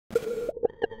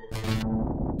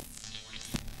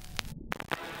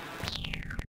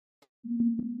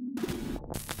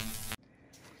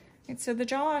so the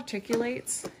jaw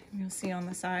articulates. You'll see on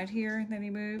the side here that he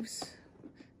moves.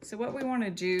 So what we want to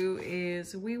do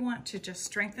is we want to just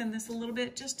strengthen this a little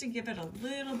bit, just to give it a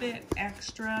little bit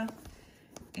extra.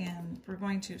 And we're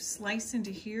going to slice into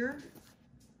here,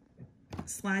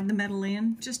 slide the metal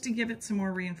in, just to give it some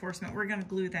more reinforcement. We're going to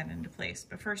glue that into place,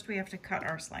 but first we have to cut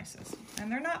our slices.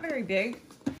 And they're not very big.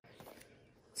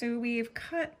 So we've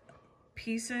cut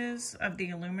pieces of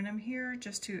the aluminum here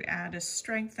just to add as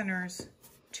strengtheners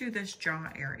to this jaw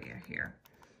area here.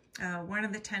 One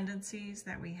of the tendencies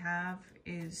that we have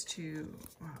is to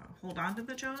hold on to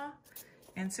the jaw,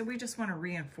 and so we just want to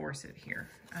reinforce it here.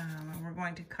 And we're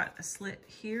going to cut a slit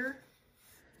here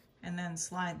and then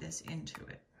slide this into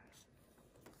it.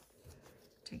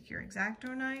 Take your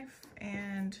X-Acto knife,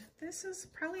 and this is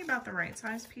probably about the right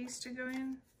size piece to go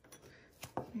in.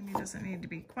 Maybe it doesn't need to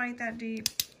be quite that deep.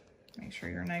 Make sure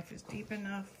your knife is deep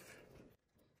enough.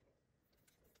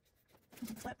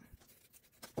 Flip.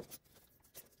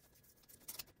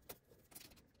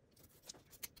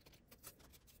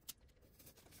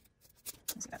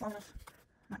 Let's see if that's long enough.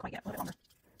 Not quite yet, a little bit longer.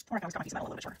 Or I can always cut my piece of metal a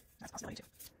little bit shorter. That's a possibility too.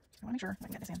 So I want to make sure I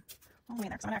can get this in all the way in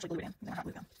there, because I'm going to actually glue it in using a hot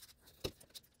glue gun.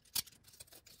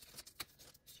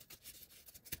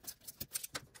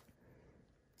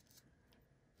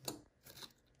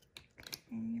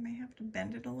 And you may have to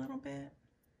bend it a little bit.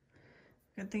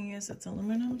 Good thing is it's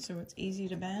aluminum, so it's easy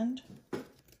to bend.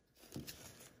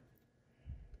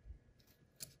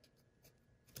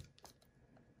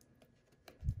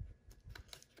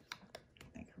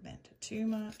 Too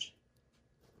much.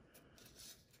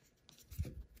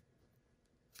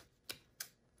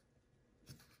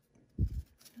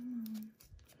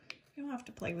 You'll have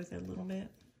to play with it a little bit.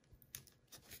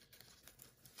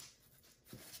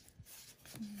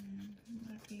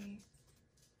 Might be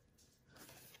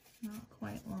not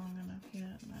quite long enough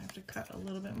yet. I have to cut a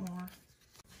little bit more.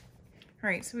 All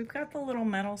right, so we've got the little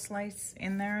metal slice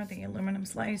in there, the aluminum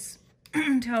slice,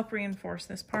 to help reinforce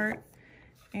this part.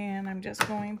 And I'm just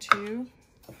going to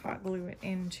hot glue it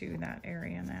into that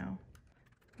area now.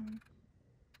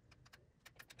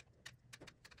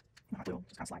 Hot glue,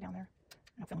 just kind of slide down there.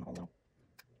 I'll fill in the hole a little.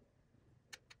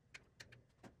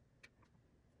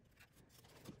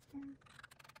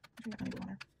 Glue on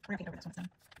there. We're gonna paint over this when it's done.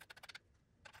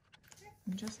 Okay,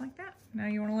 and just like that. Now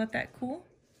you want to let that cool.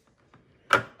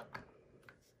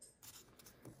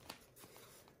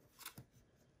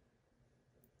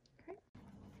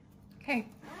 Okay.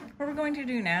 What we're going to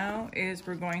do now is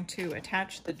we're going to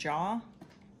attach the jaw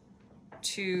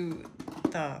to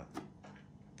the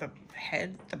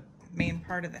head, the main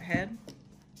part of the head.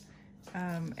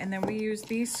 And then we use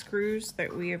these screws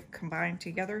that we have combined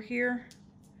together here,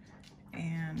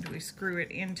 and we screw it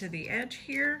into the edge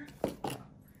here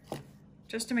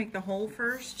just to make the hole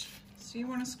first. So you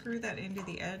want to screw that into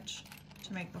the edge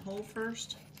to make the hole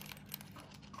first.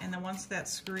 And then once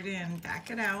that's screwed in,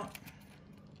 back it out.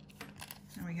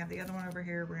 And we have the other one over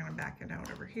here. We're going to back it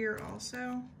out over here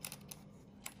also.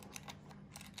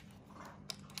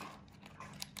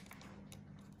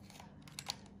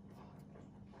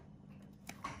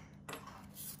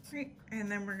 Great. And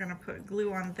then we're going to put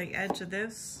glue on the edge of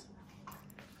this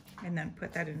and then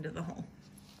put that into the hole.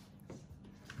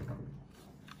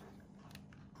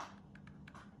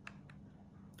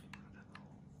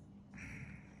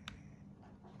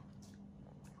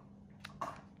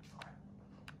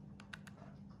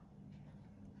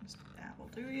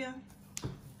 Do ya?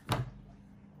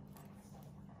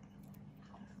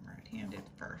 Right-handed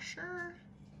for sure.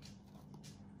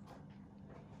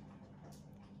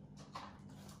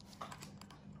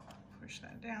 Push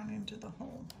that down into the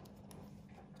hole.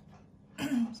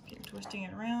 Just keep twisting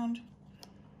it around.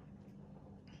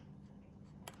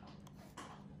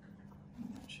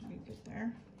 That should be good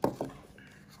there. I'm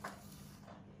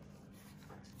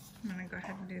gonna go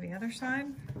ahead and do the other side.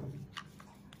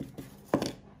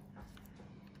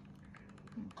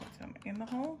 In the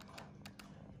hole.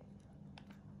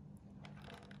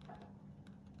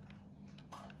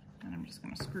 And I'm just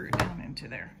going to screw it down into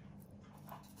there.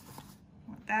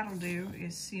 What that'll do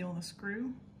is seal the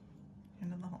screw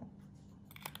into the hole.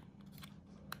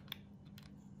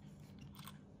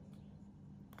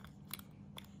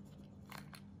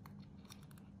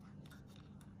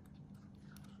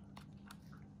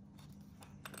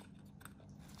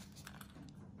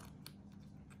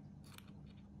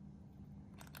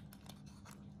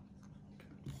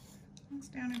 It's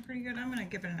down in pretty good. I'm going to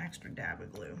give it an extra dab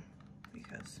of glue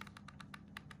because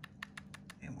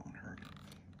it won't hurt.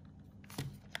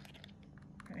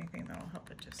 Anything that'll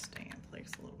help it just stay in place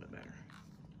a little bit better.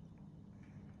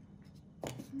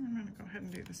 I'm going to go ahead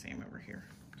and do the same over here.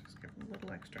 Just give it a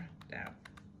little extra dab.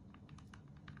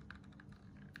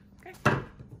 Okay.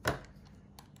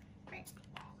 Great.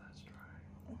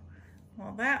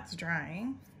 While that's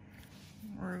drying,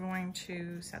 we're going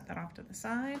to set that off to the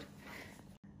side.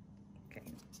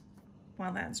 Okay.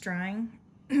 While that's drying,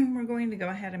 we're going to go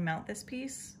ahead and mount this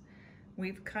piece.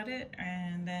 We've cut it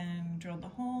and then drilled the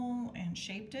hole and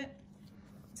shaped it.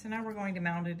 So now we're going to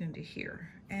mount it into here.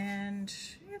 And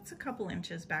it's a couple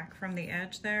inches back from the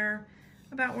edge there.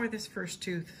 About where this first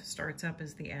tooth starts up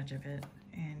is the edge of it.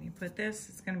 And you put this,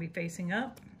 it's going to be facing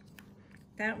up.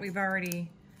 That we've already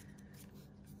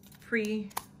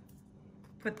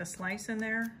put the slice in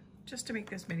there just to make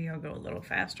this video go a little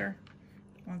faster.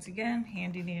 Once again,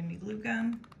 handy dandy glue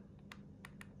gun.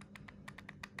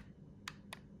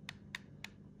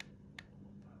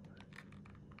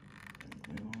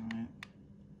 Glue on it.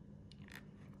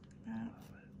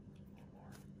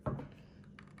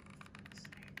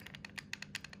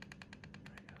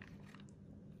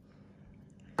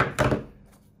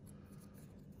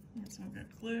 Get some good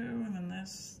glue, and then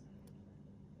this.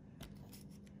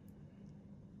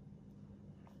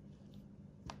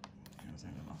 Goes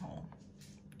into the hole,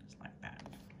 just like that.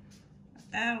 What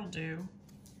that'll do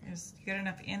is you get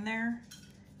enough in there,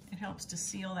 it helps to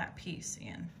seal that piece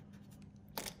in.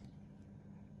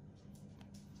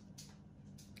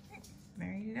 Okay,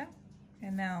 there you go.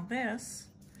 And now this,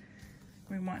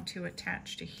 we want to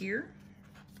attach to here.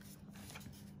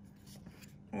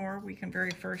 Or we can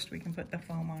we can put the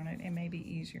foam on it. It may be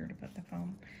easier to put the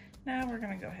foam. Now we're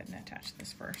gonna go ahead and attach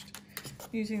this first.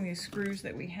 Using these screws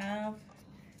that we have.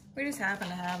 We just happen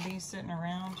to have these sitting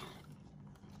around.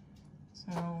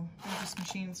 So they're just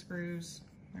machine screws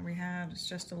that we have. It's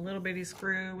just a little bitty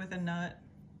screw with a nut.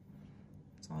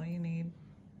 That's all you need.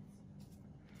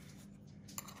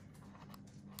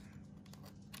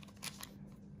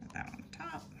 Put that on the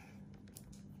top.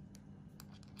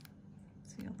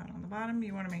 Seal that on the bottom.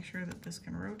 You want to make sure that this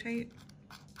can rotate.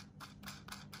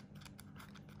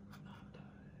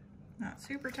 Not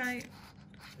super tight.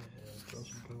 Yeah, throw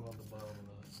some glue on the bottom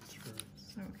of the screw.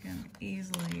 So it can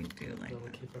easily do like That'll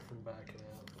that. keep it from backing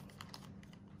out.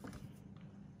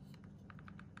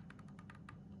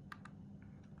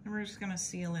 And we're just going to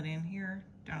seal it in here,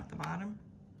 down at the bottom.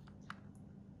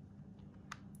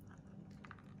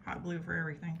 Hot glue for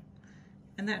everything.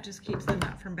 And that just keeps the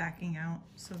nut from backing out.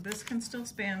 So this can still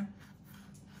spin,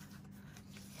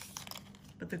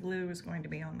 but the glue is going to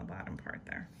be on the bottom part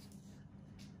there.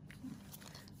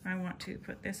 I want to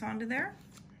put this onto there.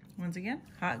 Once again,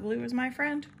 hot glue is my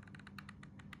friend.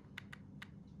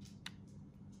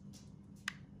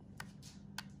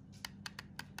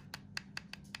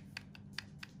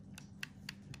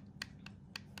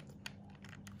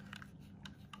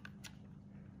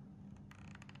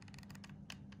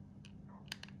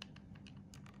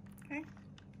 Okay,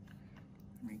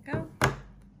 there we go. Let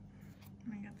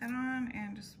me get that on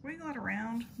and just wiggle it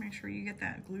around. Make sure you get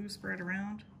that glue spread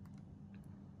around.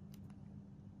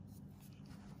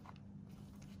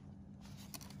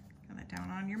 Get that down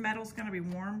on. Your metal's gonna be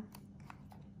warm.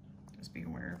 Just be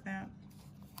aware of that.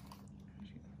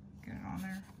 Get it on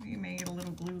there. You may get a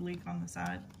little glue leak on the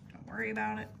side. Don't worry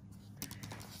about it.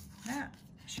 That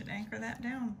should anchor that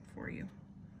down for you.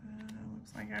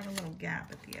 Looks like I have a little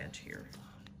gap at the edge here.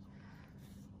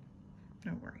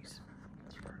 No worries.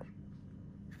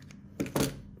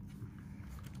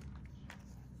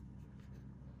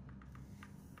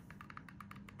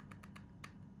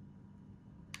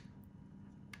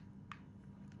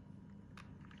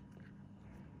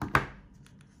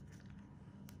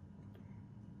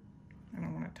 I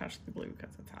don't want to touch the glue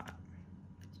because it's hot.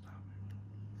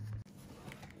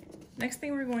 Next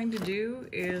thing we're going to do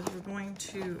is we're going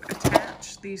to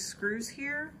attach these screws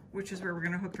here, which is where we're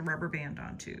going to hook the rubber band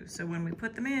onto. So when we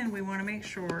put them in, we want to make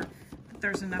sure that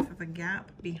there's enough of a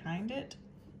gap behind it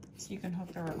so you can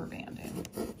hook the rubber band in.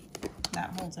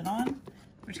 That holds it on,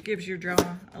 which gives your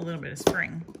jaw a little bit of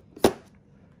spring. A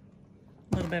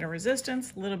little bit of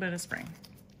resistance, a little bit of spring.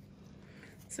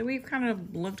 So we've kind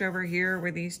of looked over here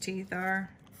where these teeth are.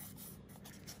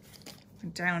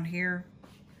 Down here.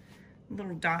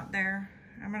 Little dot there.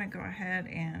 I'm going to go ahead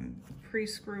and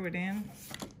pre-screw it in,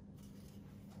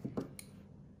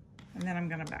 and then I'm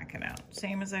going to back it out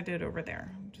same as I did over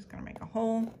there. I'm just going to make a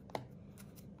hole,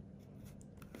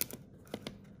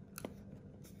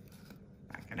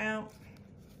 back it out,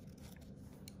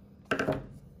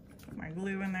 put my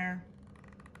glue in there,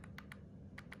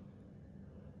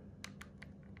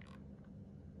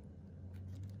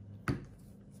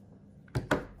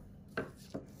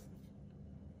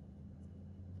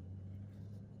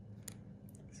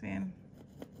 in,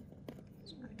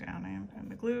 screw down in,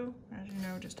 and the glue, as you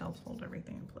know, just helps hold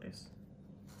everything in place.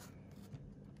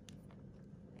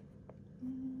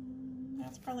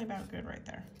 that's probably about good right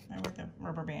there. That way the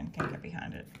rubber band can't get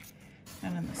behind it.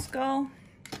 And then the skull,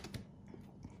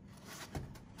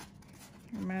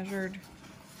 measured,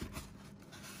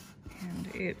 and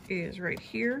it is right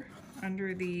here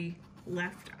under the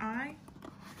left eye.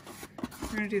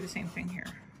 We're gonna do the same thing here.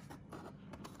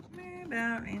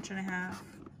 About 1.5 inches,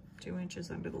 2 inches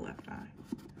under the left eye.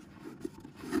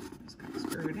 Just kind of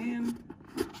screw it in.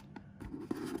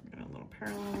 Get a little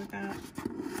parallel with that.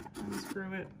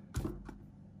 Unscrew it.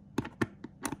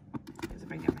 Because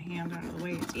if I get my hand out of the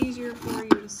way, it's easier for you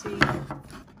to see.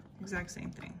 Exact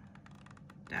same thing.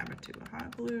 Dab it to a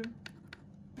hot glue.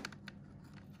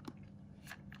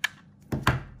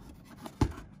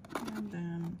 And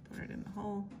then put it in the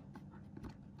hole.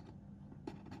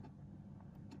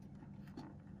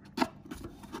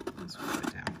 And screw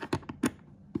it down.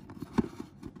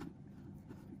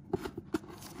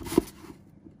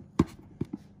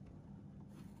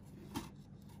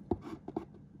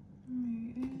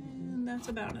 And that's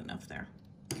about enough there.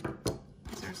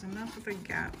 There's enough of a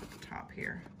gap at the top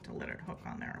here to let it hook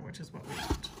on there, which is what we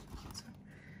want. So,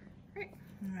 right,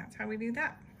 and that's how we do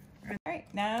that. All right,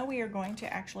 now we are going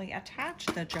to actually attach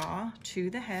the jaw to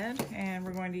the head, and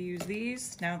we're going to use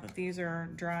these now that these are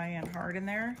dry and hard in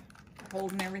there,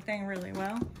 holding everything really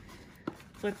well.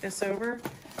 Flip this over.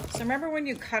 So remember when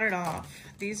you cut it off,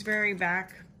 these very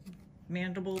back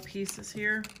mandible pieces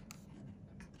here,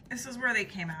 this is where they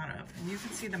came out of, and you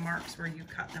can see the marks where you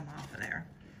cut them off of there.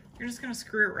 You're just gonna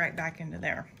screw it right back into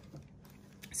there.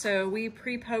 So we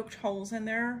pre-poked holes in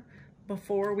there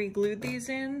before we glued these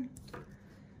in.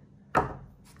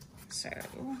 So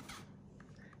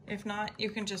if not, you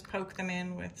can just poke them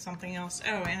in with something else.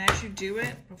 Oh, and as you do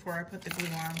it, before I put the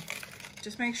glue on,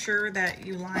 just make sure that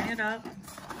you line it up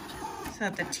so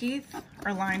that the teeth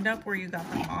are lined up where you got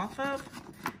them off of,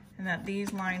 and that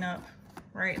these line up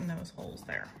right in those holes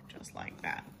there, just like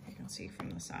that. You can see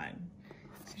from the side.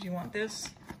 So you want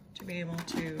this to be able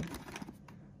to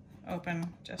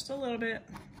open just a little bit,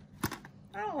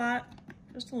 not a lot,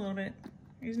 just a little bit.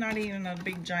 He's not eating a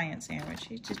big giant sandwich,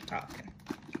 he's just talking.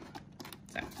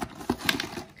 So,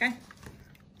 okay,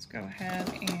 let's go ahead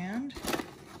and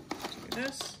do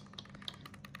this.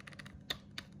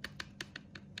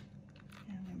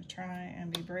 And I'm gonna try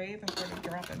and be brave and put a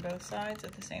drop in both sides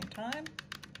at the same time.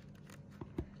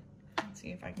 Let's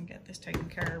see if I can get this taken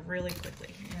care of really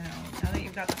quickly. You know, now that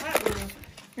you've got the hot glue,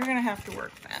 you're gonna have to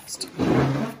work fast.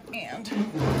 And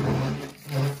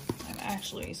I've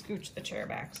actually scooched the chair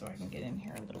back so I can get in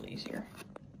here a little easier.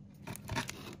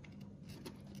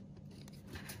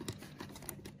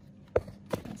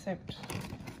 Except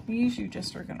these you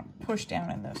just are gonna push down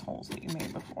in those holes that you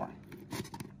made before.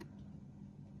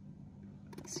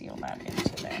 Seal that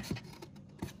into there.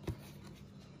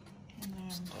 And then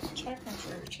just check, make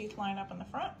sure your teeth line up in the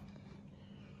front.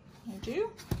 They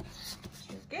do. So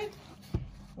you're good.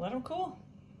 Let them cool.